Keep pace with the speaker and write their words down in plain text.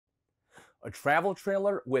A travel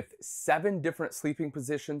trailer with 7 different sleeping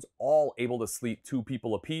positions, all able to sleep 2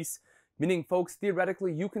 people apiece, meaning folks,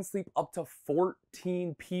 theoretically, you can sleep up to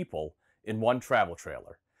 14 people in one travel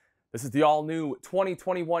trailer. This is the all-new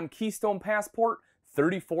 2021 Keystone Passport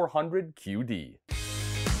 3400 QD.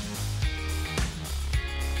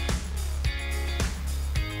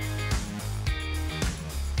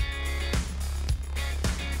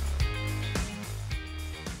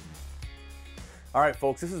 All right,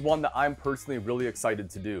 folks, this is one that I'm personally really excited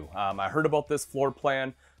to do. I heard about this floor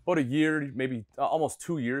plan about a year, maybe almost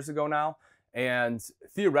 2 years ago now. And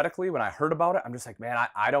theoretically, when I heard about it, I'm just like, man,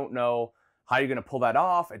 I don't know how you're gonna pull that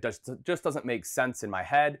off. It just doesn't make sense in my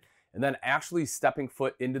head. And then actually stepping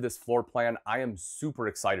foot into this floor plan, I am super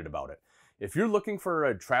excited about it. If you're looking for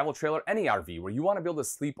a travel trailer, any RV, where you wanna be able to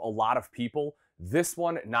sleep a lot of people, this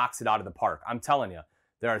one knocks it out of the park. I'm telling you.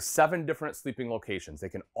 There are 7 different sleeping locations. They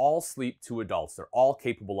can all sleep 2 adults. They're all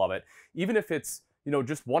capable of it. Even if it's,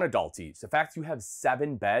 just 1 adult each. The fact you have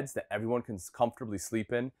 7 beds that everyone can comfortably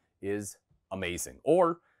sleep in is amazing.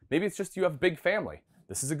 Or maybe it's just you have a big family.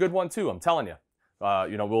 This is a good one too, I'm telling you.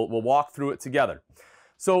 We'll walk through it together.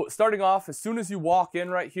 So starting off, as soon as you walk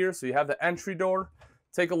in right here, so you have the entry door,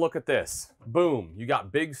 take a look at this. Boom, you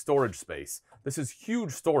got big storage space. This is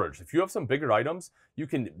huge storage. If you have some bigger items, you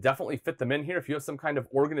can definitely fit them in here. If you have some kind of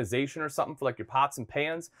organization or something for like your pots and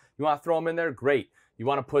pans, you want to throw them in there, great. You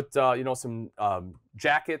want to put, some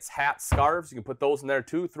jackets, hats, scarves, you can put those in there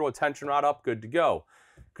too. Throw a tension rod up, good to go.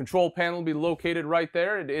 Control panel will be located right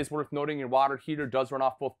there. It is worth noting your water heater does run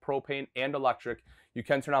off both propane and electric. You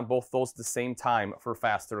can turn on both those at the same time for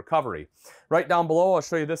faster recovery. Right down below, I'll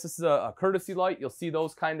show you this. This is a courtesy light. You'll see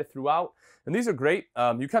those kind of throughout. And these are great.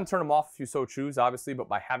 You can turn them off if you so choose, obviously, but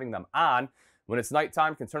by having them on, when it's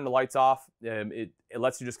nighttime, you can turn the lights off. It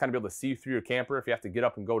lets you just kind of be able to see through your camper if you have to get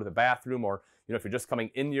up and go to the bathroom, or if you're just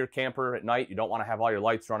coming into your camper at night, you don't want to have all your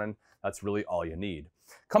lights running. That's really all you need.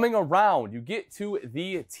 Coming around, you get to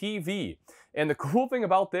the TV. And the cool thing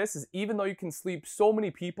about this is even though you can sleep so many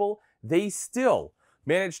people, they still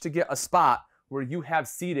manage to get a spot where you have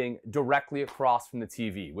seating directly across from the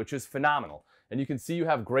TV, which is phenomenal. And you can see you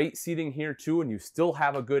have great seating here too, and you still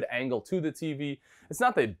have a good angle to the TV. It's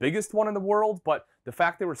not the biggest one in the world, but the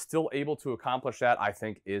fact they were still able to accomplish that, I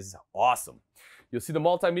think, is awesome. You'll see the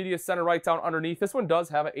multimedia center right down underneath. This one does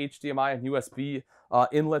have an HDMI and USB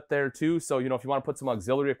inlet there too. So, if you want to put some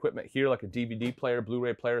auxiliary equipment here, like a DVD player,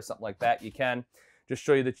 Blu-ray player, something like that, you can. Just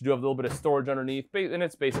show you that you do have a little bit of storage underneath, and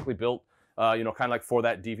it's basically built kind of like for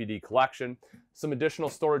that DVD collection. Some additional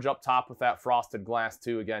storage up top with that frosted glass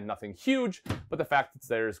too. Again, nothing huge, but the fact it's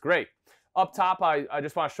there is great. Up top, I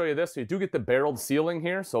just want to show you this. So you do get the barreled ceiling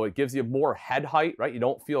here, so it gives you more head height, right? You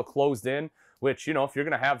don't feel closed in, which, if you're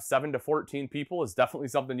going to have 7 to 14 people, is definitely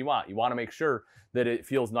something you want. You want to make sure that it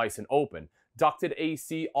feels nice and open. Ducted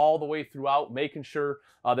AC all the way throughout, making sure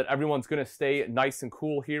that everyone's going to stay nice and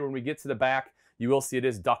cool here. When we get to the back, you will see it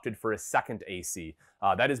is ducted for a second AC.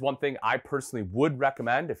 That is one thing I personally would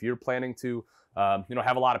recommend if you're planning to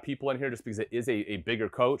have a lot of people in here, just because it is a bigger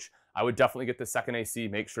coach. I would definitely get the second AC,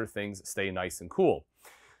 make sure things stay nice and cool.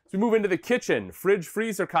 So we move into the kitchen, fridge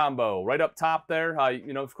freezer combo right up top there.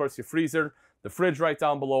 Of course, your freezer, the fridge right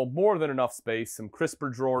down below, more than enough space, some crisper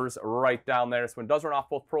drawers right down there. This one does run off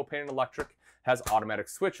both propane and electric, has automatic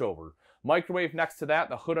switchover. Microwave next to that,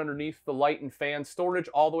 the hood underneath, the light and fan, storage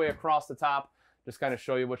all the way across the top. Just kind of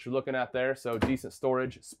show you what you're looking at there. So decent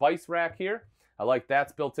storage. Spice rack here. I like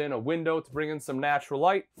that's built in. A window to bring in some natural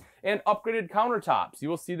light. And upgraded countertops. You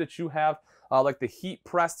will see that you have like the heat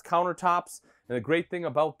pressed countertops. And the great thing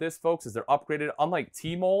about this, folks, is they're upgraded. Unlike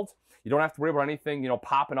T-mold, you don't have to worry about anything,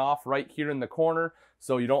 popping off right here in the corner.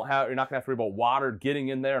 So you're not going to have to worry about water getting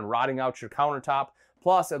in there and rotting out your countertop.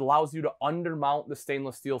 Plus, it allows you to undermount the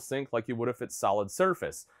stainless steel sink like you would if it's solid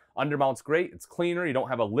surface. Undermount's great. It's cleaner. You don't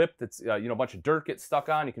have a lip that's, a bunch of dirt gets stuck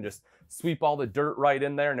on. You can just sweep all the dirt right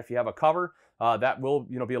in there. And if you have a cover, that will,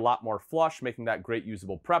 be a lot more flush, making that great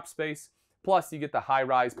usable prep space. Plus, you get the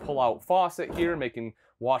high-rise pull-out faucet here, making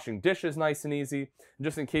washing dishes nice and easy. And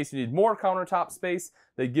just in case you need more countertop space,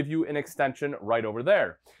 they give you an extension right over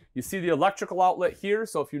there. You see the electrical outlet here,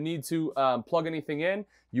 so if you need to plug anything in,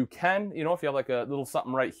 you can, if you have like a little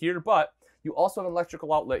something right here, but you also have an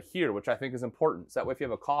electrical outlet here, which I think is important. So that way, if you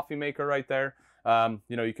have a coffee maker right there,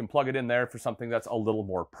 you can plug it in there for something that's a little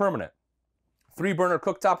more permanent. 3-burner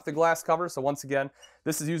cooktop with the glass cover. So once again,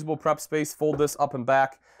 this is usable prep space. Fold this up and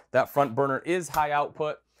back. That front burner is high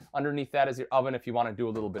output. Underneath that is your oven if you want to do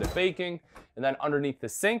a little bit of baking. And then underneath the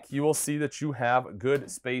sink, you will see that you have good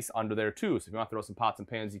space under there too. So if you want to throw some pots and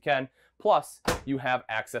pans, you can. Plus, you have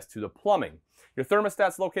access to the plumbing. Your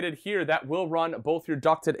thermostat's located here. That will run both your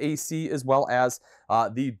ducted AC as well as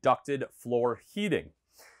the ducted floor heating.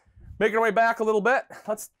 Making our way back a little bit,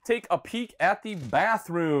 let's take a peek at the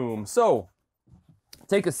bathroom. So,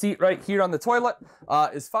 take a seat right here on the toilet.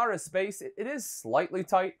 As far as space, it is slightly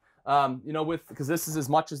tight, you know, because this is as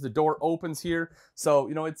much as the door opens here. So,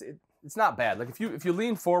 you know, it's not bad. Like if you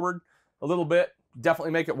lean forward a little bit,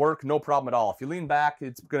 definitely make it work, no problem at all. If you lean back,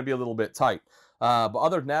 it's going to be a little bit tight. But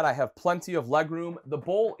other than that, I have plenty of leg room. The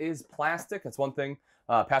bowl is plastic. That's one thing.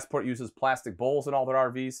 Passport uses plastic bowls in all their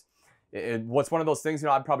RVs. What's one of those things, you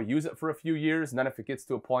know, I'd probably use it for a few years, and then if it gets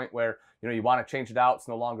to a point where, you know, you want to change it out, it's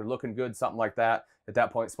no longer looking good, something like that, at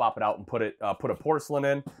that point, swap it out and put a porcelain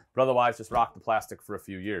in, but otherwise, just rock the plastic for a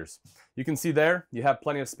few years. You can see there, you have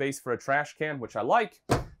plenty of space for a trash can, which I like.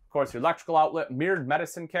 Of course, your electrical outlet, mirrored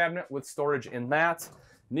medicine cabinet with storage in that.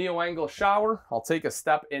 Neo-angle shower. I'll take a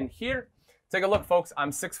step in here. Take a look, folks.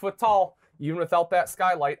 I'm 6 foot tall. Even without that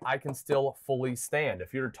skylight, I can still fully stand.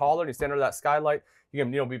 If you're taller and you stand under that skylight, you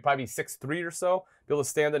can, you know, be probably 6'3" or so, be able to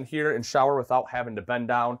stand in here and shower without having to bend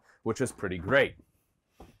down, which is pretty great.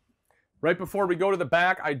 Right before we go to the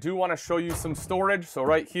back, I do want to show you some storage. So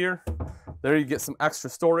right here, there you get some extra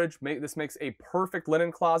storage. This makes a perfect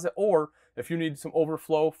linen closet, or if you need some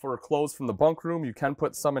overflow for clothes from the bunk room, you can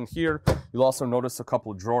put some in here. You'll also notice a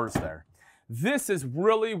couple of drawers there. This is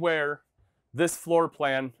really where this floor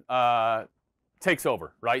plan takes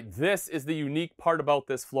over, right? This is the unique part about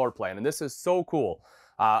this floor plan, and this is so cool.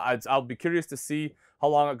 I'll be curious to see how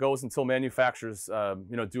long it goes until manufacturers,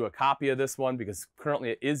 you know, do a copy of this one, because currently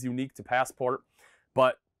it is unique to Passport.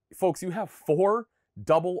 But folks, you have 4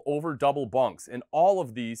 double over double bunks, and all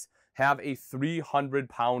of these have a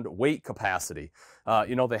 300-pound weight capacity.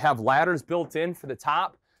 You know, they have ladders built in for the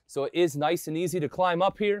top, so it is nice and easy to climb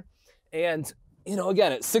up here. And, you know,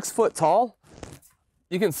 again, at 6 foot tall,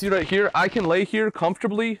 you can see right here, I can lay here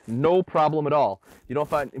comfortably, no problem at all. You know,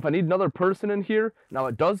 if I need another person in here, now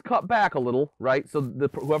it does cut back a little, right? So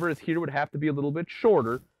whoever is here would have to be a little bit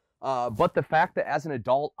shorter. But the fact that as an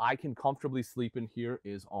adult, I can comfortably sleep in here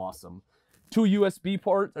is awesome. 2 USB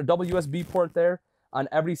ports, or double USB port there on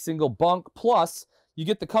every single bunk. Plus, you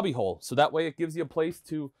get the cubby hole. So that way it gives you a place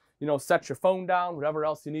to, you know, set your phone down, whatever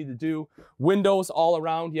else you need to do. Windows all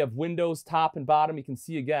around. You have windows top and bottom. You can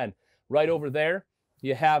see again, right over there.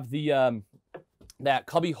 You have the that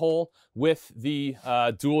cubby hole with the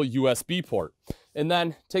dual USB port. And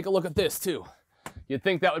then take a look at this too. You'd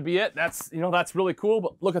think that would be it. That's, you know, that's really cool,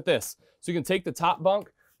 but look at this. So you can take the top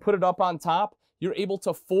bunk, put it up on top. You're able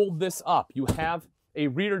to fold this up. You have a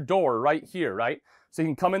rear door right here, right? So you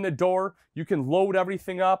can come in the door, you can load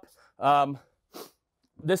everything up.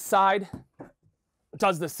 This side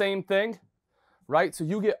does the same thing, right? So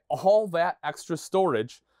you get all that extra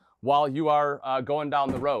storage while you are going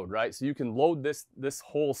down the road, right? So you can load this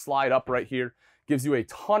whole slide up right here. Gives you a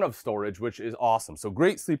ton of storage, which is awesome. So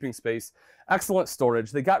great sleeping space, excellent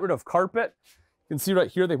storage. They got rid of carpet. You can see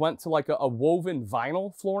right here, they went to like a woven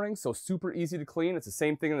vinyl flooring, so super easy to clean. It's the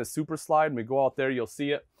same thing in the super slide. When we go out there, you'll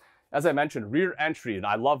see it. As I mentioned, rear entry, and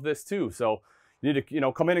I love this too. So you need to, you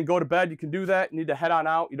know, come in and go to bed. You can do that. You need to head on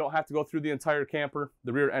out. You don't have to go through the entire camper.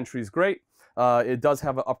 The rear entry is great. It does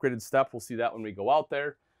have an upgraded step. We'll see that when we go out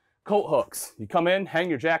there. Coat hooks. You come in, hang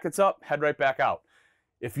your jackets up, head right back out.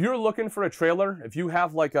 If you're looking for a trailer, if you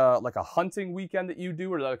have like a hunting weekend that you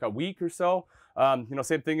do, or like a week or so, you know,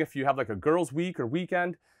 same thing if you have like a girls' week or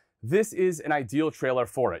weekend, this is an ideal trailer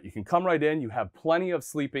for it. You can come right in. You have plenty of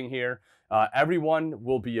sleeping here. Everyone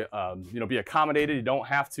will be, you know, be accommodated. You don't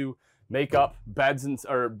have to make up beds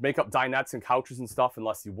or make up dinettes and couches and stuff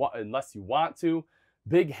unless you want to.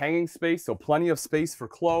 Big hanging space, so plenty of space for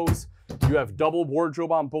clothes. You have double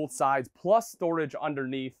wardrobe on both sides, plus storage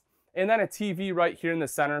underneath. And then a TV right here in the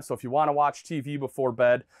center. So if you want to watch TV before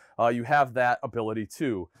bed, you have that ability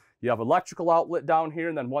too. You have electrical outlet down here,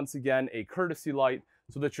 and then once again, a courtesy light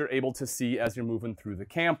so that you're able to see as you're moving through the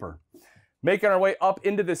camper. Making our way up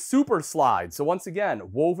into this super slide. So once again,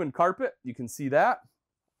 woven carpet, you can see that.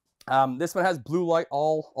 This one has blue light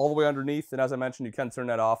all the way underneath, and as I mentioned, you can turn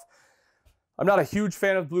that off. I'm not a huge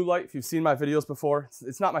fan of blue light. If you've seen my videos before,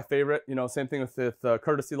 it's not my favorite. You know, same thing with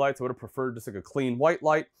courtesy lights. I would have preferred just like a clean white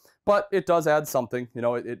light, but it does add something. You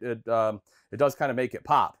know, it does kind of make it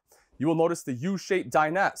pop. You will notice the U-shaped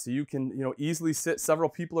dinette, so you can, you know, easily sit several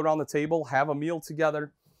people around the table, have a meal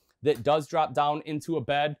together. That does drop down into a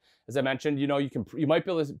bed. As I mentioned, you know, you might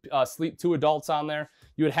be able to sleep 2 adults on there.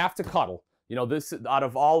 You would have to cuddle. You know, this, out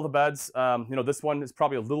of all the beds, you know, this one is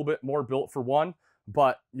probably a little bit more built for one,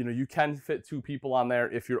 but you know, you can fit 2 people on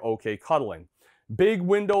there if you're okay cuddling. Big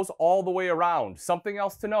windows all the way around. Something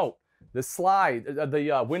else to note, the slide,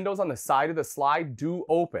 the windows on the side of the slide do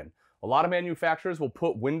open. A lot of manufacturers will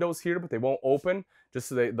put windows here, but they won't open, just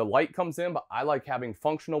so the light comes in, but I like having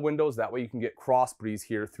functional windows. That way you can get cross breeze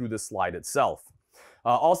here through the slide itself.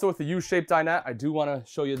 Also with the U-shaped dinette, I do want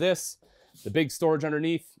to show you this. The big storage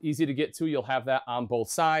underneath, easy to get to. You'll have that on both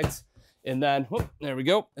sides. And then, whoop, there we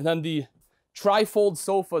go. And then the tri-fold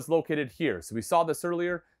sofa is located here. So we saw this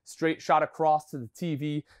earlier, straight shot across to the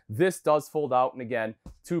TV. This does fold out, and again,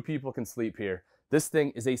 2 people can sleep here. This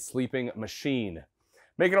thing is a sleeping machine.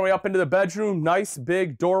 Making our way up into the bedroom, nice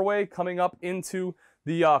big doorway coming up into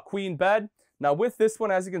the queen bed. Now with this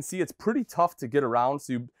one, as you can see, it's pretty tough to get around.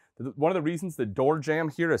 So one of the reasons the door jamb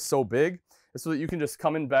here is so big is so that you can just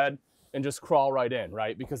come in bed and just crawl right in,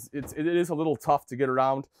 right? Because it is a little tough to get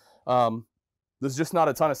around. There's just not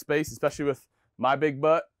a ton of space, especially with my big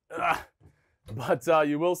butt. But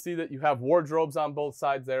you will see that you have wardrobes on both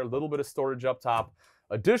sides there, a little bit of storage up top,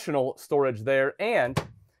 additional storage there, and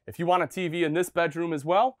if you want a TV in this bedroom as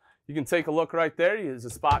well, you can take a look right there. There's a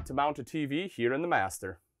spot to mount a TV here in the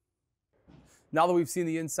master. Now that we've seen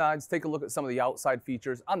the insides, take a look at some of the outside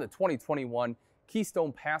features on the 2021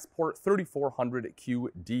 Keystone Passport 3400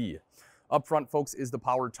 QD. Up front, folks, is the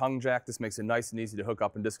power tongue jack. This makes it nice and easy to hook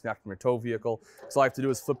up and disconnect from your tow vehicle. So all I have to do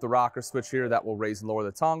is flip the rocker switch here. That will raise and lower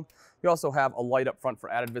the tongue. You also have a light up front for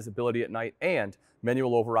added visibility at night and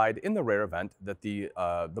manual override in the rare event that the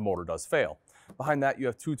motor does fail. Behind that, you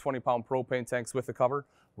have 2 20-pound propane tanks with the cover.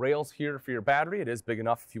 Rails here for your battery. It is big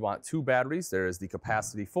enough if you want 2 batteries. There is the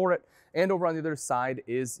capacity for it. And over on the other side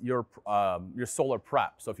is your solar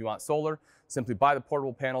prep. So if you want solar, simply buy the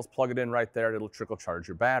portable panels, plug it in right there, and it'll trickle charge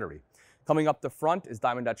your battery. Coming up the front is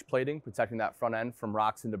diamond etch plating, protecting that front end from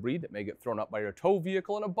rocks and debris that may get thrown up by your tow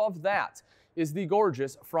vehicle. And above that is the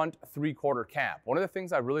gorgeous front 3/4 cap. One of the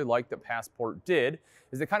things I really like that Passport did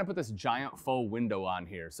is they kind of put this giant faux window on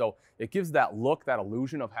here. So it gives that look, that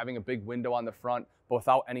illusion of having a big window on the front, but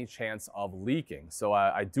without any chance of leaking. So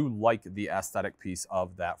I do like the aesthetic piece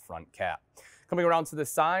of that front cap. Coming around to the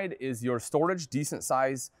side is your storage, decent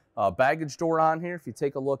size baggage door on here. If you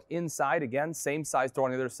take a look inside, again, same size door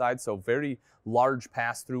on the other side, so very large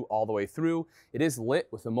pass-through all the way through. It is lit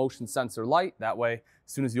with a motion sensor light. That way,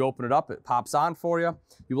 as soon as you open it up, it pops on for you.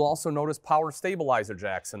 You will also notice power stabilizer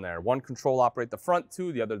jacks in there. One control operate the front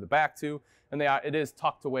 2, the other the back 2, and it is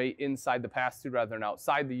tucked away inside the pass-through rather than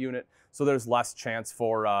outside the unit, so there's less chance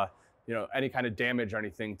for you know, any kind of damage or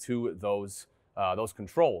anything to those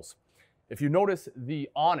controls. If you notice the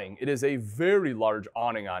awning, it is a very large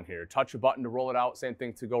awning on here. Touch a button to roll it out, same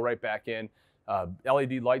thing to go right back in.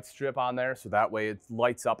 LED light strip on there, so that way it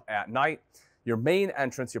lights up at night. Your main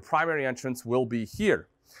entrance, your primary entrance, will be here.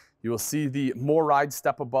 You will see the More Ride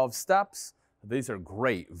step above steps. These are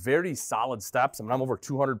great, very solid steps. I mean, I'm over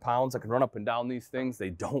 200 pounds. I can run up and down these things.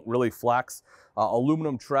 They don't really flex.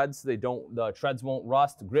 Aluminum treads, the treads won't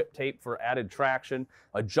rust. Grip tape for added traction.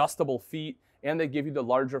 Adjustable feet. And they give you the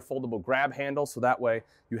larger foldable grab handle, so that way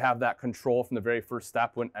you have that control from the very first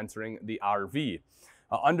step when entering the RV.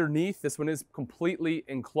 Underneath, this one is completely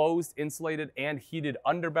enclosed, insulated, and heated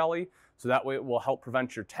underbelly, so that way it will help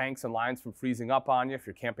prevent your tanks and lines from freezing up on you if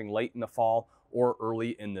you're camping late in the fall or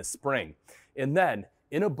early in the spring. And then,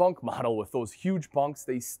 in a bunk model with those huge bunks,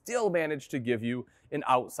 they still manage to give you an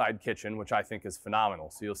outside kitchen, which I think is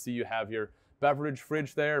phenomenal. So you'll see you have your beverage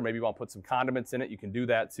fridge there. Maybe you want to put some condiments in it. You can do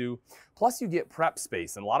that too. Plus you get prep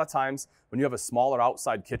space. And a lot of times when you have a smaller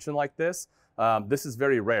outside kitchen like this, this is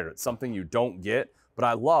very rare. It's something you don't get. But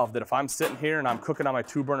I love that if I'm sitting here and I'm cooking on my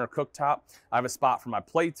 2-burner cooktop, I have a spot for my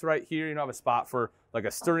plates right here. You know, I have a spot for like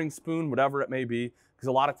a stirring spoon, whatever it may be. Because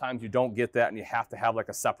a lot of times you don't get that and you have to have like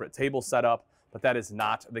a separate table set up. But that is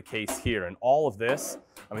not the case here. And all of this,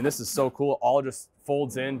 I mean, this is so cool. All just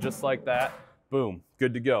folds in just like that. Boom,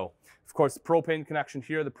 good to go. Of course, the propane connection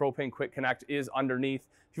here, the propane quick connect is underneath.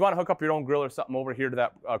 If you want to hook up your own grill or something over here to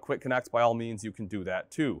that quick connect, by all means, you can do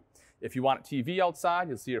that too. If you want a TV outside,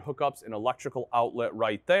 you'll see your hookups and electrical outlet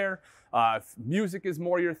right there. If music is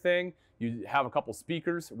more your thing, you have a couple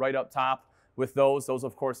speakers right up top with those. Those,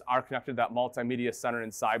 of course, are connected to that multimedia center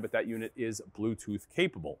inside, but that unit is Bluetooth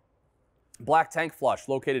capable. Black tank flush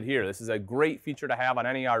located here. This is a great feature to have on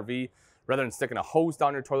any RV. Rather than sticking a hose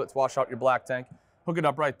down your toilet to wash out your black tank, hook it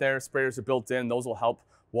up right there. Sprayers are built in. Those will help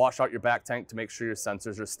wash out your back tank to make sure your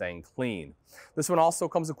sensors are staying clean. This one also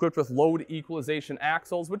comes equipped with load equalization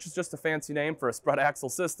axles, which is just a fancy name for a spread axle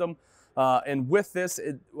system. And with this,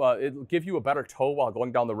 it'll give you a better tow while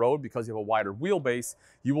going down the road because you have a wider wheelbase.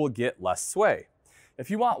 You will get less sway. If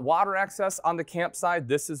you want water access on the campsite,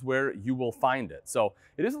 this is where you will find it. So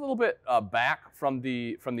it is a little bit back from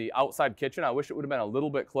the outside kitchen. I wish it would have been a little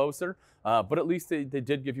bit closer, but at least they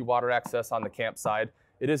did give you water access on the campsite.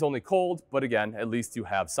 It is only cold, but again, at least you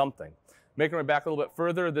have something. Making my way back a little bit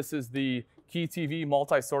further, this is the Key TV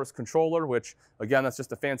multi-source controller, which again, that's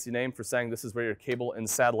just a fancy name for saying this is where your cable and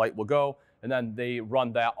satellite will go. And then they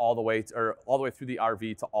run that all the way through the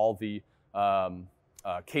RV to all the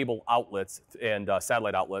cable outlets and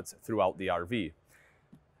satellite outlets throughout the RV.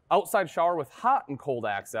 Outside shower with hot and cold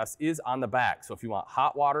access is on the back. So if you want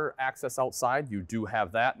hot water access outside, you do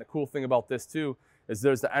have that. And the cool thing about this too is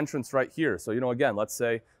there's the entrance right here. So, again, let's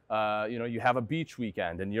say, you have a beach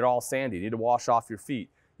weekend and you're all sandy, you need to wash off your feet.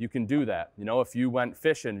 You can do that. If you went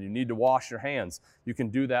fishing and you need to wash your hands, you can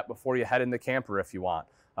do that before you head in the camper if you want.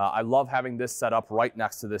 I love having this set up right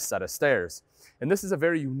next to this set of stairs. And this is a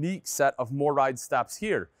very unique set of MORryde steps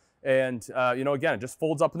here. And, again, it just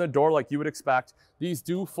folds up in the door like you would expect. These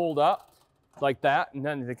do fold up like that, and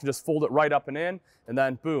then they can just fold it right up and in, and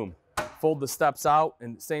then boom, fold the steps out,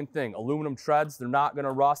 and same thing, aluminum treads, they're not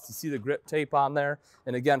gonna rust. You see the grip tape on there.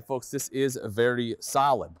 And again, folks, this is very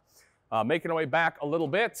solid. Making our way back a little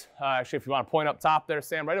bit, actually, if you wanna point up top there,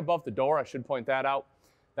 Sam, right above the door, I should point that out.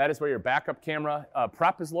 That is where your backup camera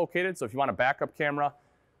prep is located. So if you want a backup camera,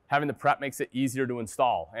 having the prep makes it easier to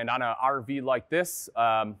install. And on an RV like this,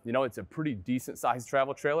 it's a pretty decent sized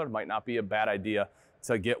travel trailer. It might not be a bad idea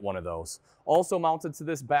to get one of those. Also mounted to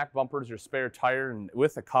this back bumper is your spare tire and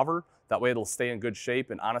with a cover. That way it'll stay in good shape.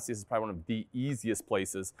 And honestly, this is probably one of the easiest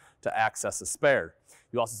places to access a spare.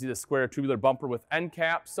 You also see the square tubular bumper with end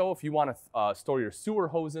caps. So if you want to store your sewer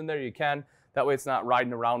hose in there, you can. That way it's not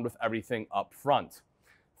riding around with everything up front.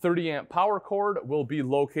 30 amp power cord will be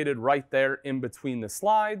located right there in between the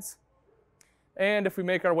slides. And if we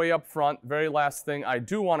make our way up front, very last thing I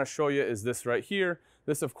do want to show you is this right here.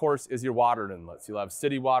 This, of course, is your water inlets. You'll have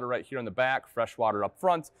city water right here in the back, fresh water up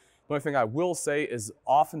front. The only thing I will say is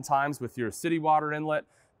oftentimes with your city water inlet,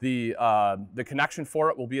 the connection for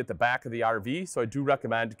it will be at the back of the RV. So I do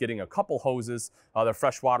recommend getting a couple hoses, the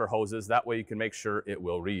freshwater hoses. That way you can make sure it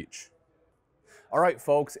will reach. All right,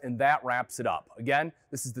 folks, and that wraps it up. Again,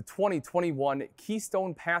 this is the 2021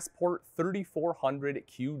 Keystone Passport 3400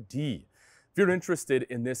 QD. If you're interested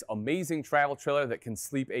in this amazing travel trailer that can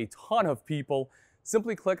sleep a ton of people,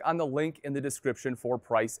 simply click on the link in the description for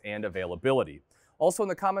price and availability. Also in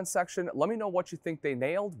the comments section, let me know what you think they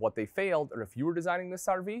nailed, what they failed, or if you were designing this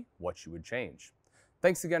RV, what you would change.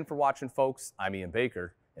 Thanks again for watching, folks. I'm Ian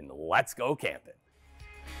Baker, and let's go camping.